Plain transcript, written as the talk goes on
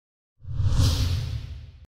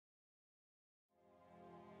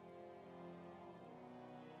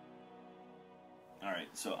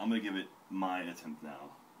so I'm gonna give it my attempt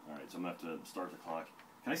now. All right, so I'm gonna have to start the clock.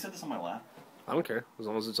 Can I set this on my lap? I don't care, as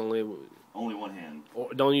long as it's only one hand.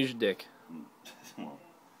 Or don't use your dick. Well,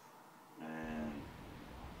 and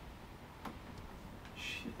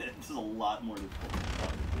shit, this is a lot more difficult than I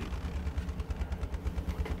thought it would be.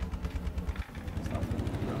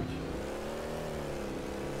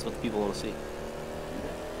 That's what the people want to see.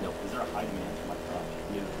 No. Is there a high demand for my crotch?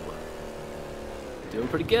 Yeah. Doing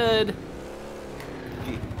pretty good.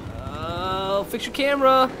 Fix your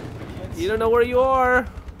camera. You don't know where you are.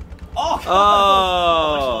 Oh!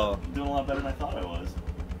 Oh! I'm doing a lot better than I thought I was.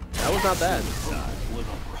 That was not bad.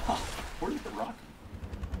 Where did the rock?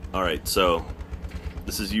 Alright, so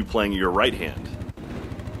this is you playing your right hand.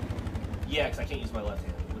 Yeah, because I can't use my left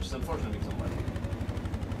hand, which is unfortunate because I'm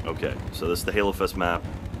left-handed. Okay, so this is the Halo Fest map.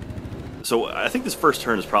 So I think this first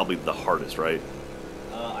turn is probably the hardest, right?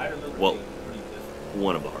 I remember well, being pretty different.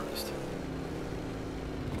 One of the hardest.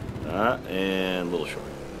 And a little short.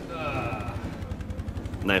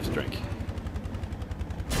 Knife to drink.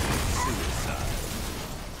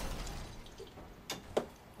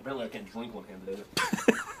 Apparently I can't drink one-handed either.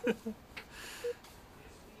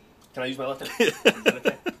 Can I use my left hand? Is that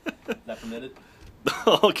okay? Is that permitted?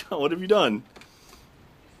 Oh God, what have you done?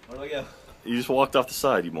 Where do I go? You just walked off the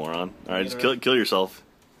side, you moron. Alright, just kill yourself.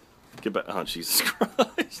 Get back. Oh, Jesus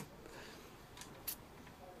Christ.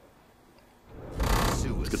 It's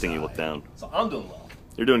a good thing you looked down. So I'm doing well.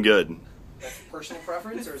 You're doing good. That's personal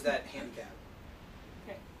preference, or is that handicap?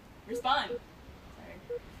 Okay. Respond. Sorry.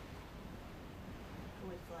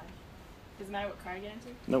 Wood flash. Doesn't matter what car I get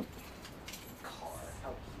into? Nope. Car.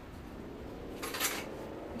 How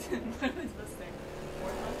What am I supposed to say? More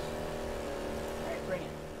flash? Alright, bring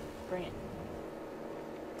it. Bring it.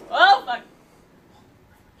 Oh, fuck!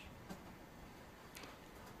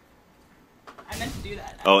 I meant to do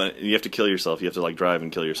that. Oh, and you have to kill yourself. You have to like drive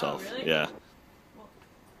and kill yourself. Oh, really? Yeah. Well,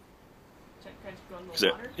 can I just go in the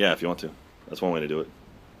water? Yeah, if you want to. That's one way to do it.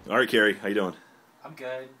 All right, Carrie, how you doing? I'm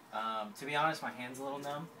good. To be honest, my hand's a little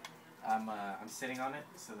numb. I'm sitting on it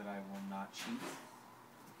so that I will not cheat.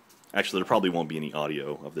 Actually, there probably won't be any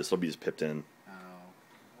audio of this. It'll be just pipped in. Oh,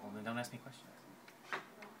 well then don't ask me questions.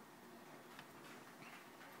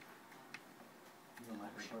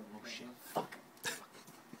 Oh shit! Fuck.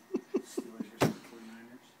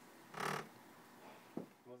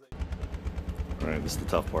 All right, this is the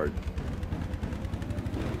tough part.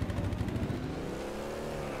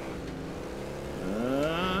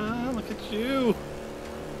 Look at you!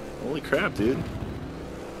 Holy crap, dude!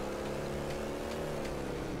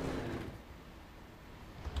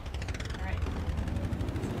 Alright.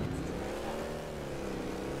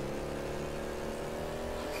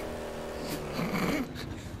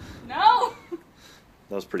 No!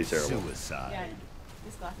 That was pretty terrible. Suicide. Yeah,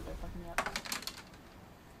 these glasses are fucking me up.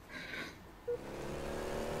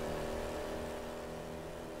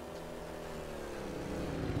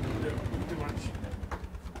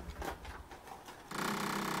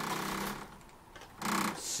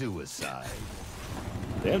 Suicide.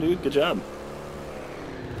 Damn, dude, good job.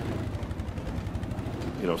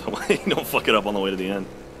 You don't you don't fuck it up on the way to the end.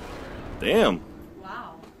 Damn.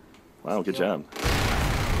 Wow. Wow, good job.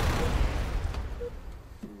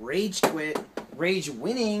 Rage quit. Rage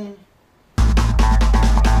winning.